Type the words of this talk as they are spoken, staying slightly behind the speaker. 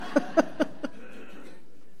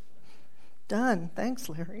Done. Thanks,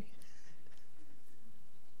 Larry.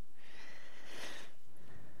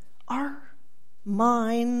 Our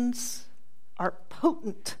minds are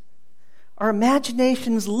potent. Our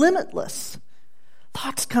imagination's limitless.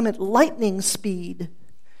 Thoughts come at lightning speed.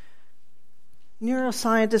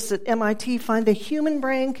 Neuroscientists at MIT find the human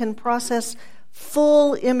brain can process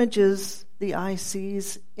full images the eye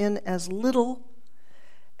sees in as little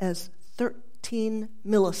as 13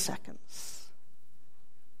 milliseconds,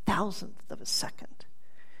 thousandth of a second.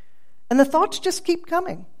 And the thoughts just keep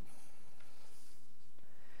coming.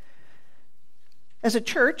 As a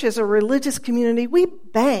church, as a religious community, we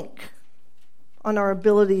bank on our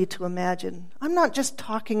ability to imagine. I'm not just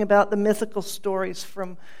talking about the mythical stories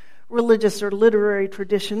from religious or literary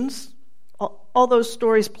traditions. All those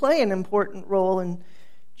stories play an important role in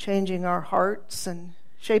changing our hearts and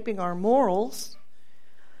shaping our morals.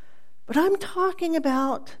 But I'm talking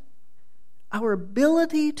about our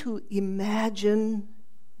ability to imagine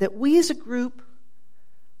that we as a group,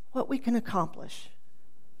 what we can accomplish.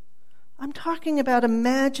 I'm talking about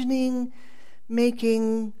imagining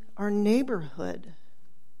making our neighborhood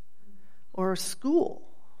or school,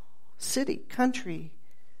 city, country,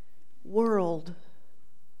 world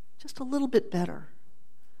just a little bit better.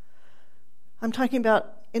 I'm talking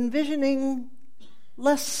about envisioning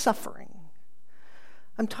less suffering.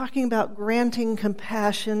 I'm talking about granting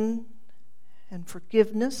compassion and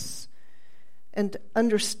forgiveness and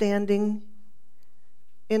understanding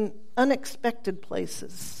in unexpected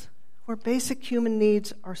places where basic human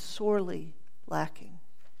needs are sorely lacking.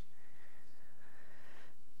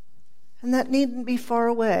 And that needn't be far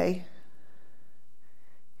away.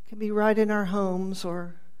 It can be right in our homes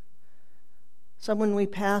or someone we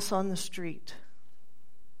pass on the street.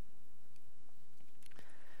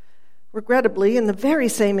 Regrettably, in the very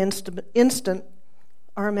same instant,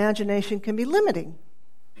 our imagination can be limiting.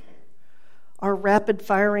 Our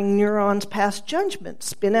rapid-firing neurons pass judgment,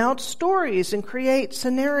 spin out stories, and create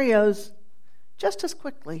scenarios just as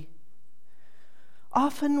quickly.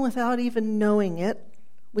 Often without even knowing it,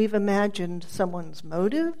 we've imagined someone's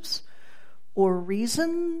motives or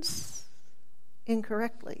reasons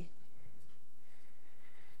incorrectly.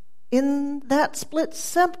 In that split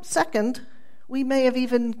second, we may have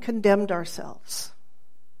even condemned ourselves.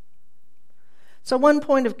 So one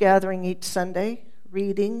point of gathering each Sunday,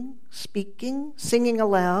 reading, speaking, singing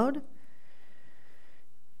aloud,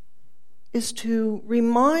 is to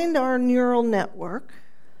remind our neural network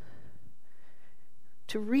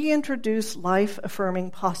to reintroduce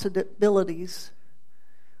life-affirming possibilities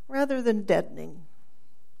rather than deadening.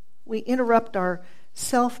 We interrupt our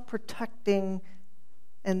self-protecting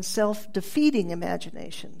and self-defeating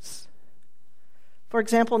imaginations. For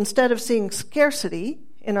example, instead of seeing scarcity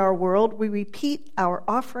in our world, we repeat our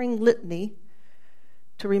offering litany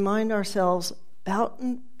to remind ourselves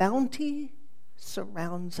bounty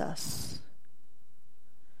surrounds us.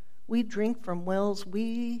 We drink from wells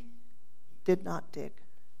we did not dig.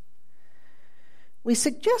 We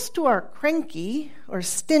suggest to our cranky or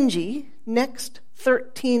stingy next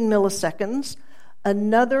 13 milliseconds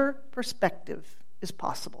another perspective is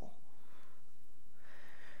possible.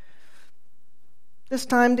 This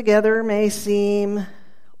time together may seem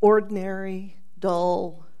ordinary,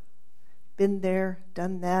 dull, been there,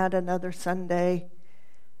 done that another Sunday,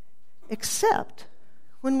 except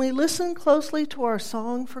when we listen closely to our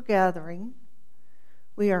song for gathering,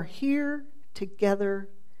 we are here together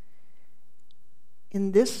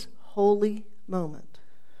in this holy moment.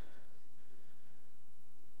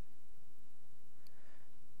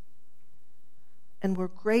 And we're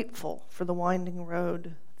grateful for the winding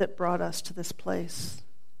road that brought us to this place.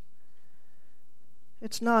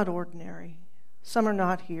 It's not ordinary. Some are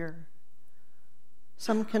not here.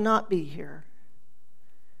 Some cannot be here.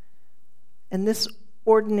 And this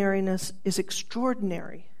ordinariness is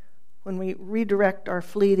extraordinary when we redirect our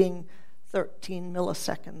fleeting 13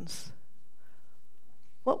 milliseconds.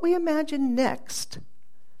 What we imagine next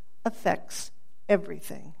affects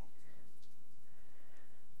everything.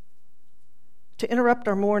 To interrupt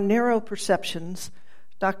our more narrow perceptions,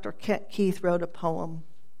 Dr. Kent Keith wrote a poem,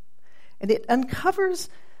 and it uncovers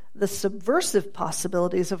the subversive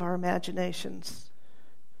possibilities of our imaginations.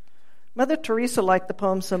 Mother Teresa liked the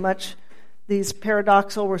poem so much, these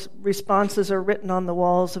paradoxical responses are written on the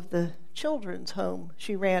walls of the children's home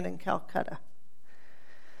she ran in Calcutta.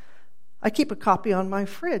 I keep a copy on my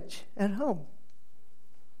fridge at home.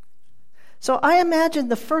 So I imagine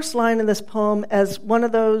the first line of this poem as one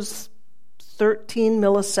of those 13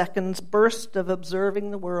 milliseconds burst of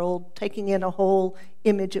observing the world, taking in a whole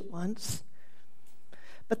image at once.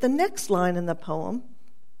 But the next line in the poem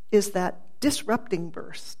is that disrupting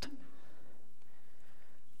burst.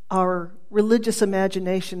 Our religious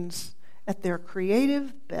imaginations at their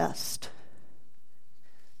creative best.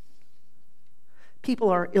 People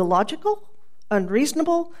are illogical,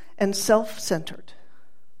 unreasonable, and self-centered.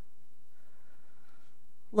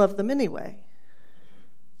 Love them anyway.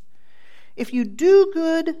 If you do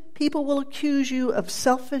good, people will accuse you of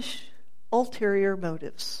selfish, ulterior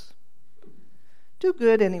motives. Do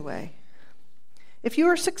good anyway. If you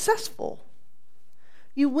are successful,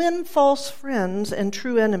 you win false friends and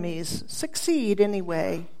true enemies. Succeed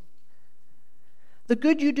anyway. The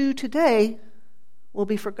good you do today will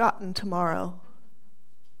be forgotten tomorrow.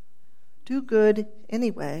 Do good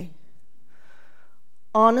anyway.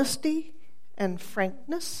 Honesty and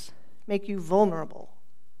frankness make you vulnerable.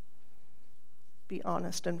 Be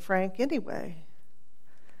honest and frank anyway.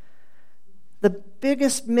 The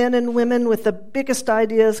biggest men and women with the biggest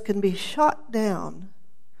ideas can be shot down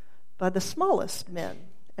by the smallest men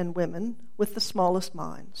and women with the smallest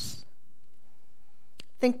minds.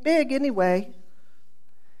 Think big anyway.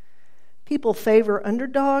 People favor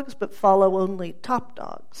underdogs but follow only top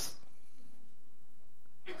dogs.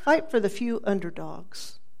 Fight for the few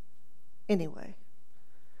underdogs anyway.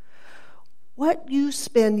 What you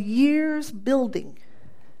spend years building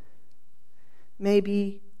may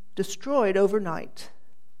be destroyed overnight.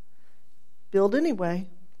 Build anyway.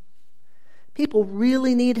 People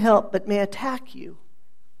really need help but may attack you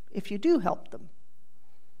if you do help them.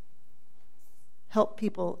 Help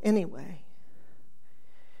people anyway.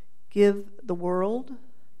 Give the world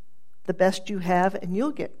the best you have and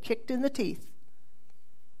you'll get kicked in the teeth.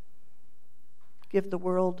 Give the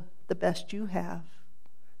world the best you have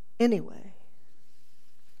anyway.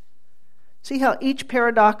 See how each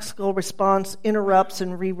paradoxical response interrupts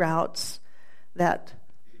and reroutes that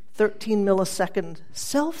 13 millisecond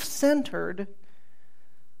self-centered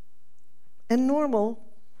and normal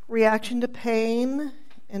reaction to pain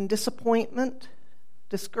and disappointment,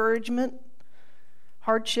 discouragement,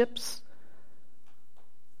 hardships.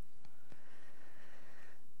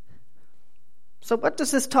 So what does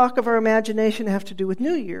this talk of our imagination have to do with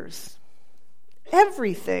New Year's?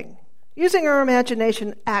 Everything. Using our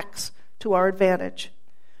imagination acts to our advantage.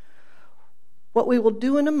 What we will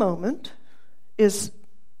do in a moment is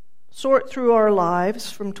sort through our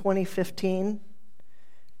lives from 2015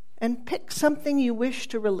 and pick something you wish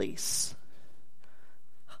to release.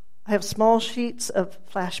 I have small sheets of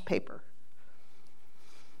flash paper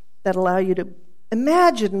that allow you to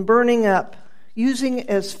imagine burning up, using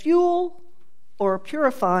as fuel or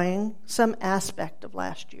purifying some aspect of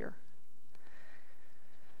last year.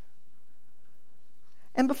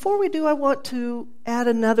 And before we do, I want to add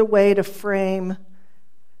another way to frame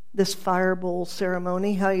this fire bowl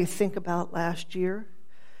ceremony, how you think about last year.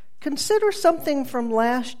 Consider something from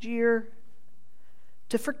last year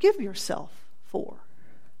to forgive yourself for.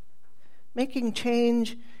 Making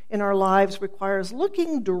change in our lives requires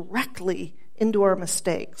looking directly into our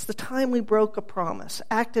mistakes, the time we broke a promise,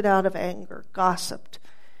 acted out of anger, gossiped.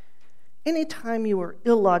 Any time you were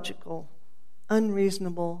illogical,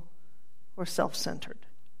 unreasonable, or self-centered.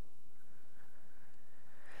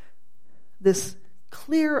 This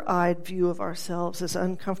clear-eyed view of ourselves is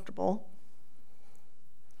uncomfortable,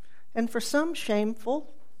 and for some,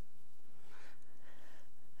 shameful.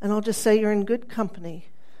 And I'll just say you're in good company.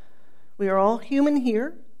 We are all human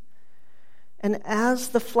here, and as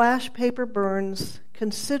the flash paper burns,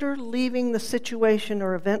 consider leaving the situation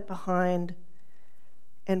or event behind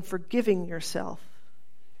and forgiving yourself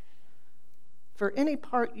for any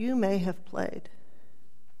part you may have played.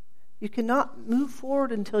 You cannot move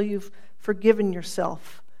forward until you've forgiven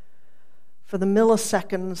yourself for the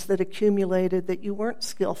milliseconds that accumulated that you weren't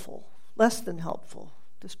skillful, less than helpful,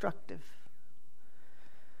 destructive.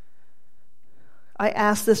 I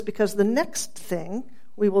ask this because the next thing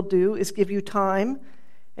we will do is give you time,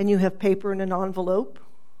 and you have paper and an envelope.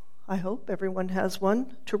 I hope everyone has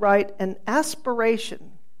one, to write an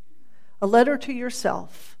aspiration, a letter to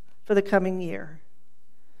yourself for the coming year.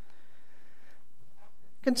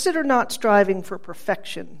 Consider not striving for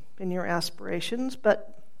perfection in your aspirations,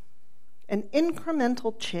 but an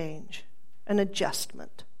incremental change, an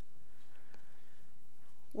adjustment.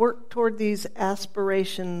 Work toward these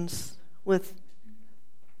aspirations with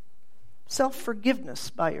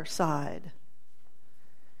self-forgiveness by your side.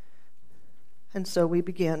 And so we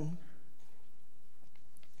begin.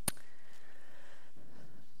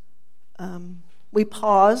 We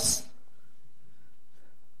pause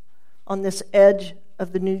on this edge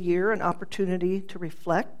of the new year, an opportunity to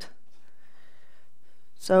reflect.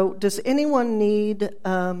 So does anyone need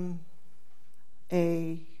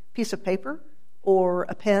a piece of paper or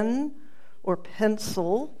a pen or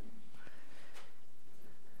pencil.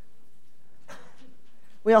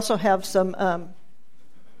 We also have some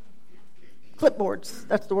clipboards,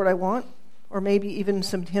 that's the word I want, or maybe even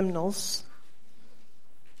some hymnals.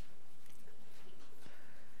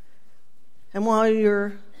 And while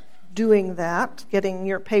you're doing that, getting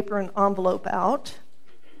your paper and envelope out,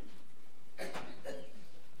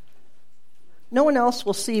 no one else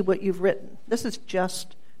will see what you've written. This is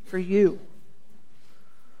just for you.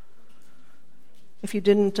 If you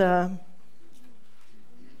didn't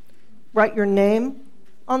write your name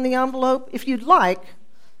on the envelope, if you'd like,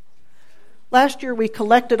 last year we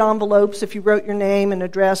collected envelopes if you wrote your name and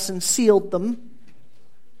address and sealed them.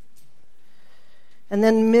 And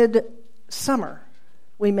then mid-summer,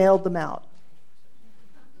 we mailed them out.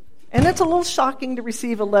 And it's a little shocking to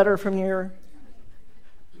receive a letter from your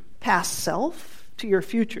past self to your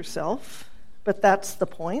future self, but that's the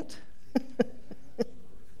point.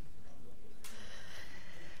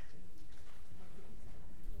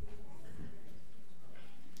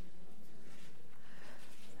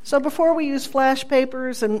 So before we use flash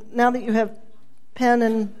papers, and now that you have pen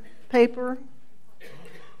and paper,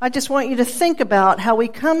 I just want you to think about how we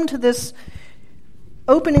come to this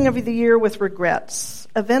opening of the year with regrets,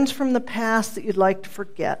 events from the past that you'd like to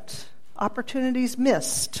forget, opportunities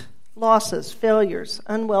missed, losses, failures,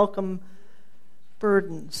 unwelcome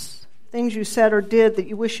burdens, things you said or did that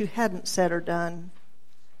you wish you hadn't said or done,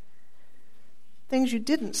 things you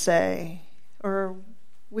didn't say or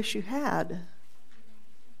wish you had,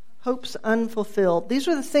 hopes unfulfilled. These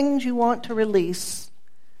are the things you want to release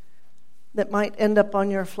that might end up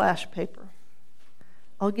on your flash paper.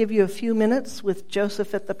 I'll give you a few minutes with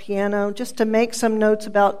Joseph at the piano just to make some notes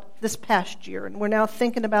about this past year. And we're now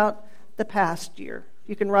thinking about the past year.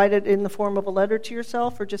 You can write it in the form of a letter to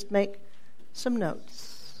yourself or just make some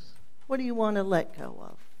notes. What do you want to let go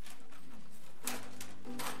of?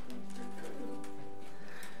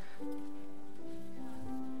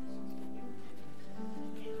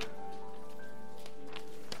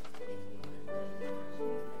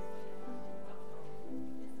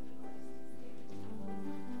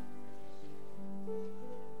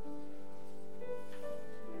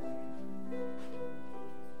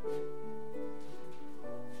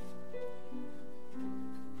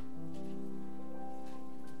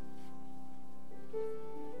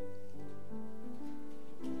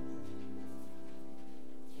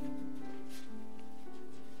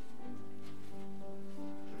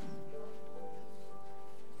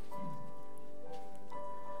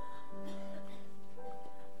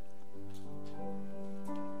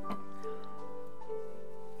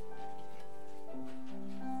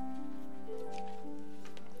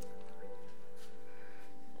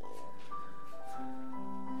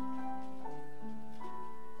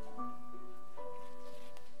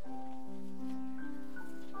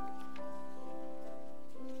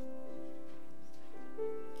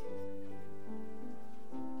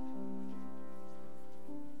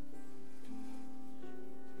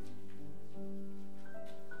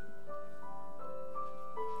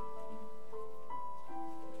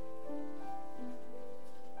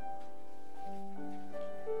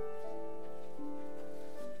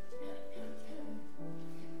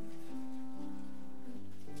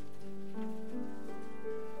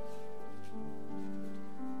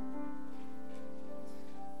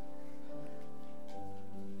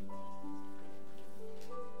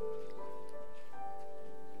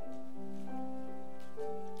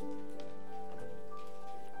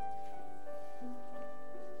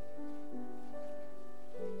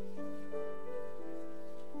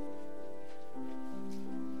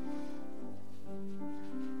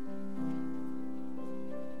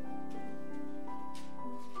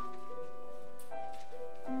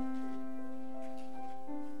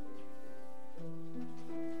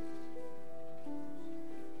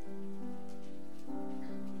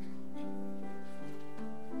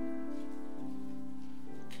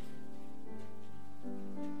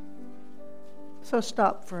 So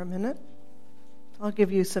stop for a minute. I'll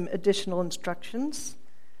give you some additional instructions.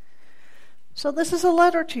 So this is a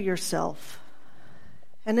letter to yourself.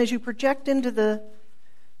 And as you project into the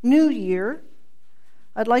new year,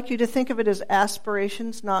 I'd like you to think of it as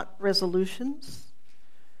aspirations, not resolutions.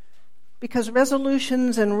 Because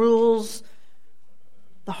resolutions and rules,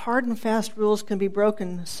 the hard and fast rules, can be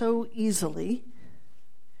broken so easily.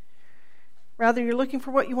 Rather, you're looking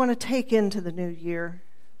for what you want to take into the new year.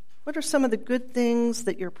 What are some of the good things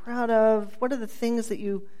that you're proud of? What are the things that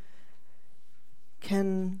you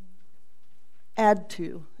can add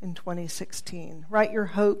to in 2016? Write your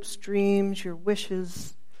hopes, dreams, your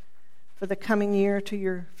wishes for the coming year to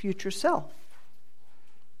your future self.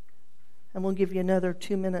 And we'll give you another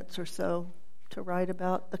 2 minutes or so to write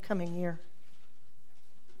about the coming year.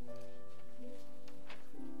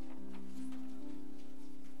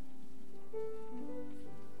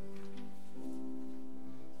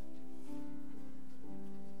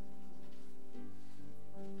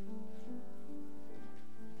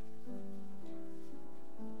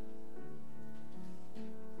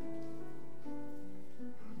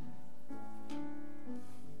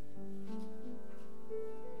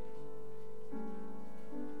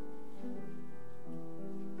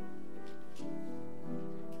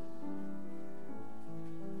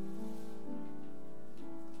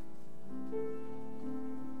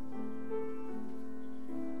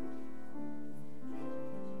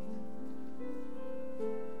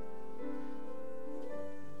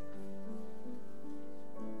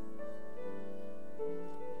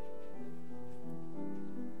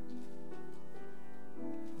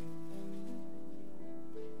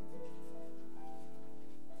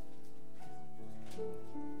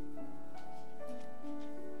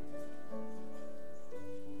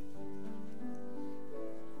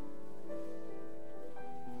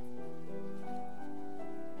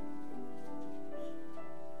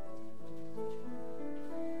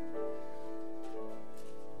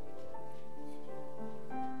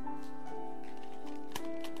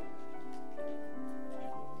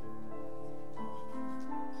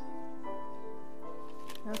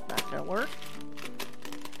 That's not going to work.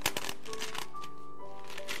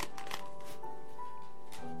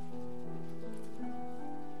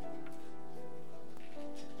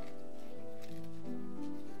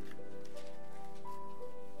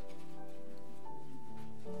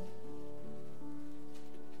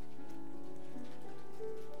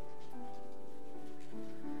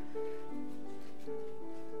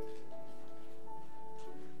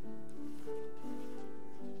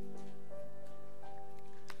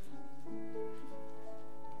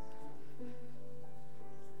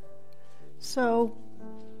 So,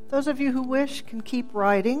 those of you who wish can keep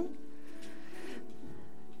writing,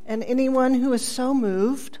 and anyone who is so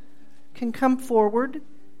moved can come forward.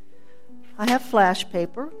 I have flash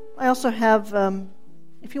paper. I also have,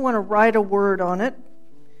 if you want to write a word on it,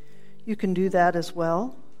 you can do that as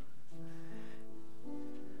well.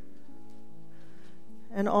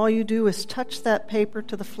 And all you do is touch that paper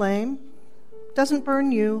to the flame. It doesn't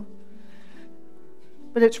burn you,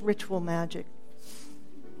 but it's ritual magic.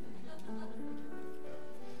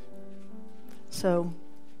 So,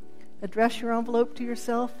 address your envelope to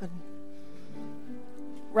yourself and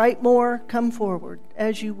write more, come forward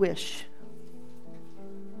as you wish.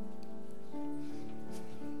 Do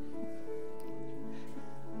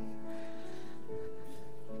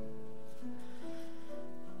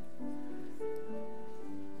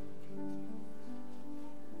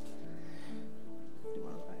you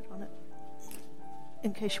want to write on it?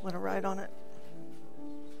 In case you want to write on it,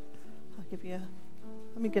 I'll give you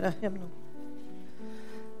let me get a hymnal.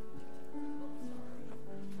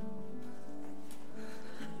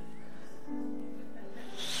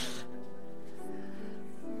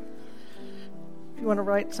 You want to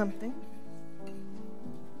write something?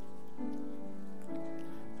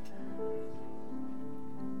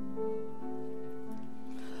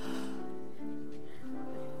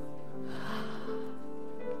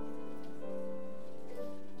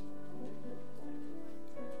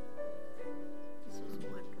 This is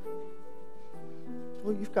wonderful.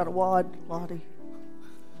 Well, you've got a wad, Lottie.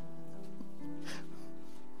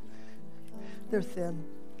 They're thin.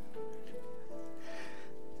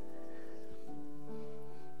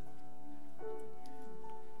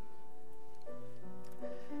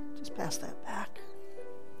 Pass that back.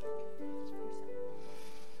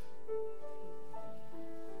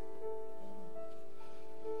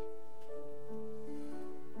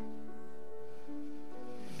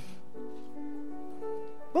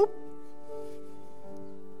 Boop.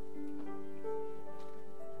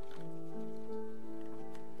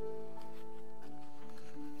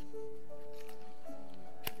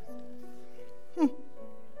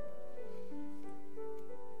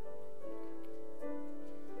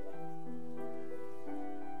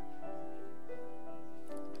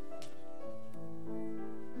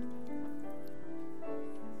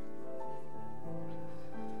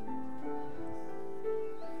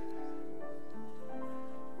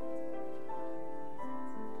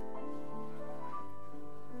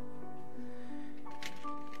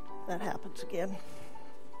 That happens again.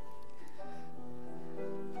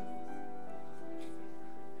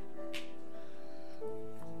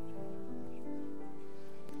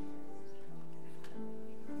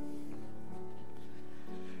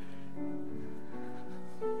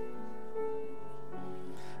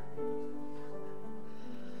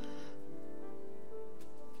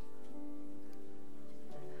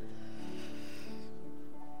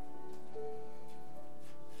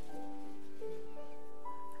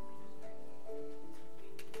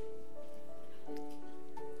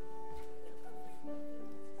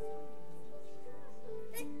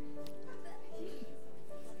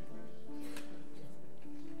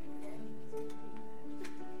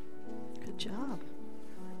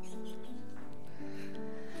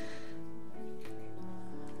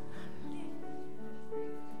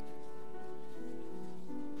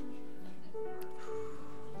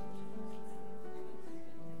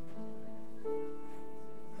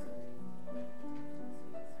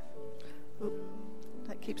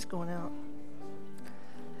 keeps going out.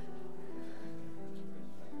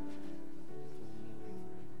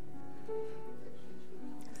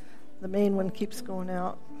 The main one keeps going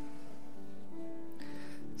out.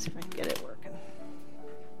 Let's see if I can get it working.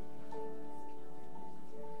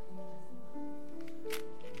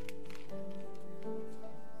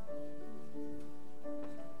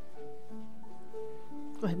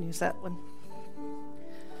 Go ahead and use that one.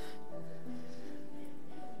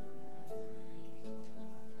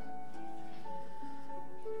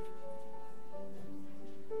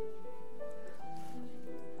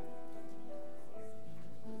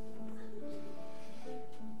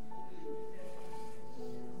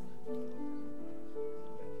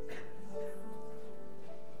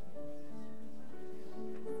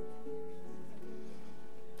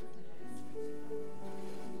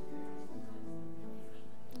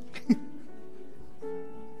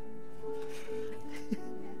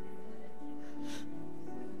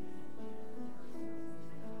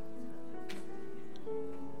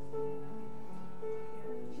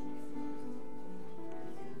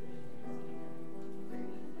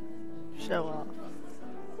 Show off.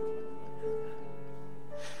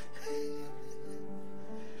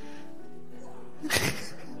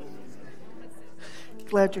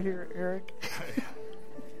 Glad you're here, Eric.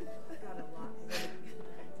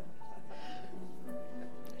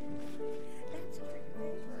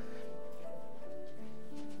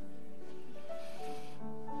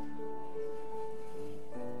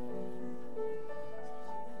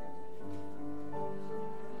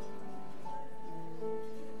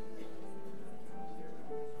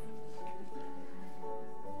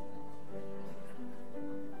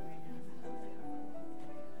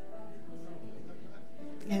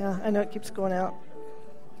 Yeah, I know it keeps going out.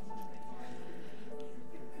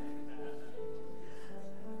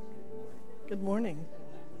 Good morning.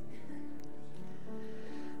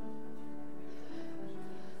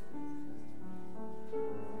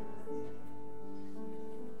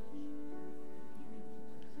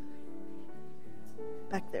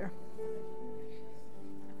 Back there.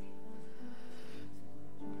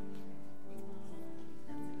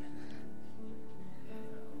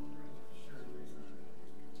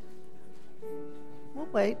 We'll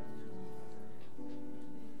wait.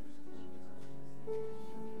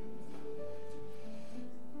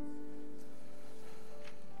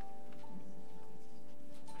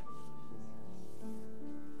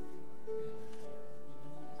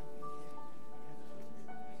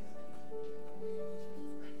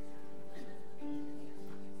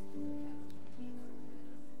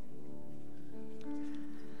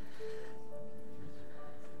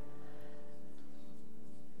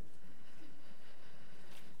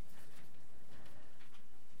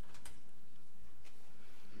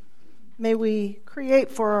 May we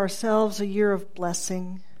create for ourselves a year of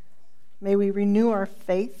blessing. May we renew our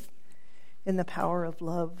faith in the power of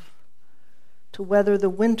love to weather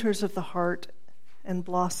the winters of the heart and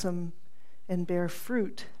blossom and bear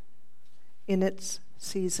fruit in its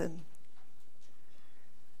season.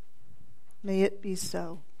 May it be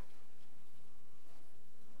so.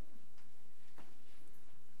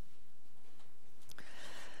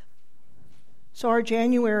 So our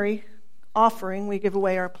January offering, we give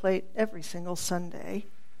away our plate every single Sunday,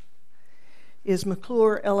 is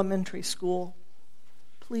McClure Elementary School.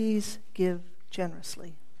 Please give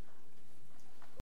generously.